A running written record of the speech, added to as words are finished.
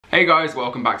Hey guys,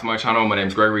 welcome back to my channel. My name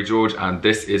is Gregory George and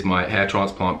this is my hair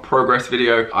transplant progress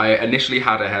video. I initially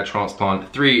had a hair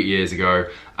transplant 3 years ago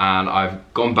and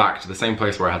I've gone back to the same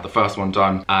place where I had the first one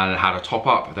done and had a top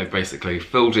up. They've basically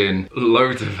filled in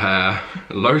loads of hair,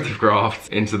 loads of grafts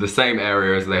into the same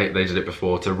area as they did it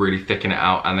before to really thicken it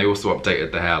out, and they also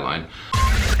updated the hairline.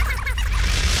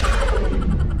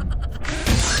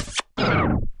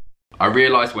 I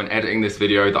realized when editing this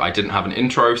video that I didn't have an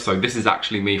intro, so this is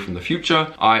actually me from the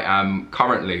future. I am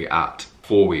currently at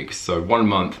 4 weeks, so 1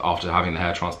 month after having the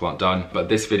hair transplant done, but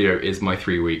this video is my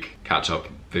 3-week catch-up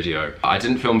video. I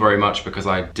didn't film very much because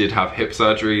I did have hip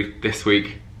surgery this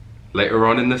week. Later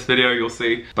on in this video you'll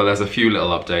see, but there's a few little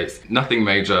updates, nothing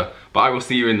major, but I will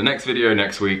see you in the next video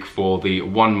next week for the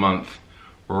 1 month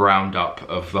roundup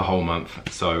of the whole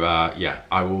month. So yeah,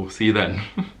 I will see you then.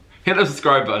 Hit the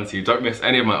subscribe button so you don't miss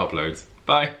any of my uploads.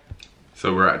 Bye.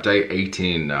 So we're at day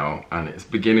 18 now and it's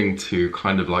beginning to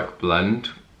kind of like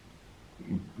blend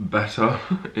better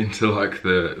into like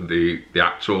the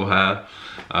actual hair,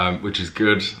 which is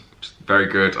good, very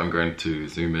good. I'm going to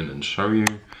zoom in and show you.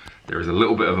 There is a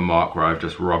little bit of a mark where I've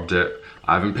just rubbed it.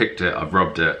 I haven't picked it, I've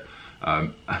rubbed it,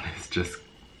 and it's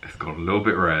got a little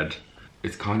bit red.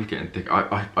 It's kind of getting thick.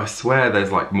 I swear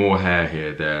there's like more hair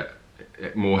here,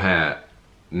 more hair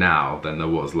now than there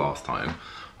was last time,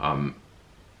 but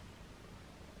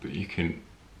you can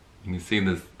see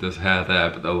there's hair there,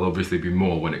 but there'll obviously be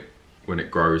more when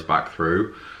it grows back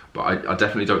through. But I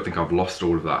definitely don't think I've lost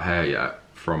all of that hair yet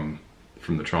from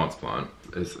the transplant.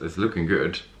 It's looking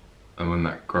good, and when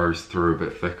that grows through a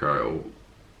bit thicker it'll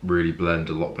really blend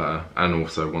a lot better, and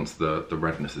also once the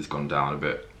redness has gone down a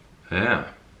bit. Yeah,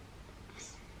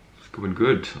 it's going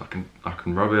good. I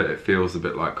can rub it. It feels a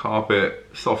bit like carpet,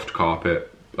 soft carpet,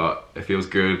 but it feels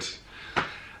good.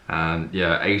 And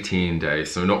yeah, 18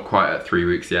 days, so not quite at 3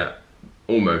 weeks yet,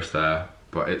 almost there,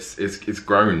 but it's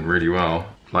grown really well.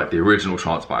 Like the original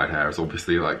transplanted hair has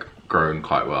obviously like grown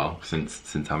quite well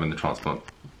since having the transplant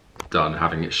done,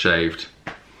 having it shaved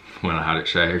when I had it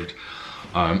shaved.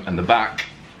 And the back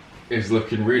is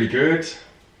looking really good.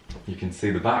 You can see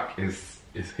the back is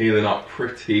healing up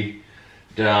pretty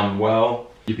damn well.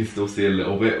 You can still see a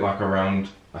little bit like around,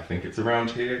 I think it's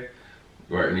around here,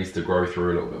 where it needs to grow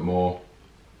through a little bit more.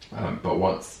 But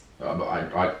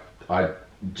I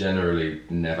generally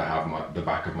never have the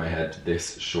back of my head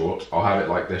this short. I'll have it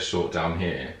like this short down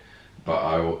here,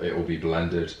 but it will be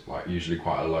blended, like usually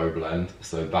quite a low blend,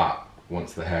 so that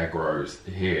once the hair grows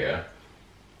here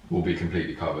will be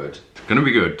completely covered. It's gonna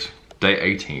be good. Day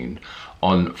 18.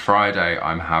 On Friday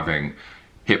I'm having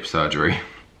hip surgery,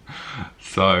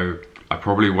 so I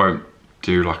probably won't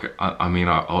do like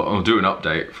I'll do an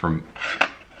update from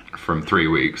 3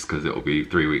 weeks, because it will be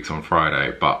 3 weeks on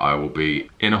Friday, but I will be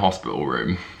in a hospital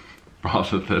room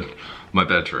rather than my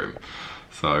bedroom.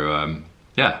 So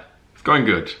yeah, it's going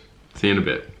good. See you in a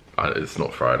bit. It's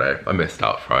not Friday, I missed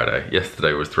out Friday.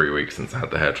 Yesterday was 3 weeks since I had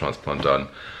the hair transplant done,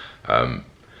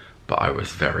 but I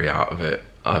was very out of it.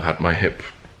 I've had my hip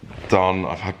done,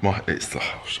 I've had my,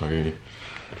 I'll show you.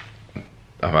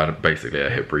 I've had basically a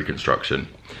hip reconstruction.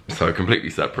 So completely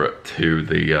separate to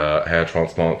the hair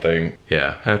transplant thing.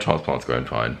 Yeah, hair transplant's going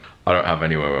fine. I don't have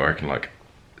anywhere where I can like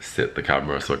sit the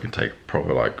camera so I can take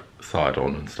proper like side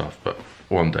on and stuff, but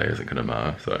one day isn't gonna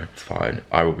matter, so it's fine.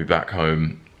 I will be back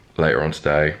home later on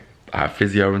today. I have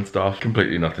physio and stuff,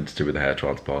 completely nothing to do with the hair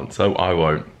transplant, so I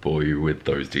won't bore you with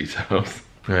those details.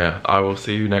 Yeah, I will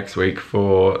see you next week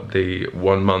for the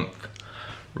 1 month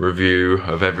review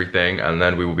of everything, and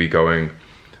then we will be going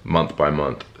month by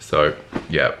month. So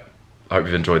yeah, I hope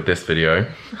you've enjoyed this video.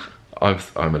 I'm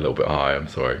a little bit high, I'm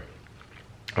sorry.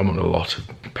 I'm on a lot of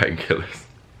painkillers.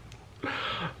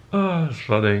 Oh, it's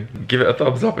funny. Give it a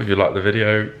thumbs up if you like the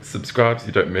video. Subscribe so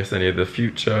you don't miss any of the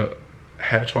future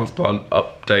hair transplant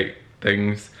update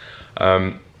things.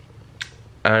 And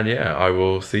yeah, I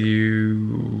will see you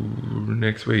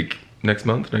next week. Next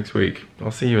month, next week.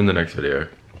 I'll see you in the next video.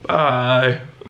 Bye.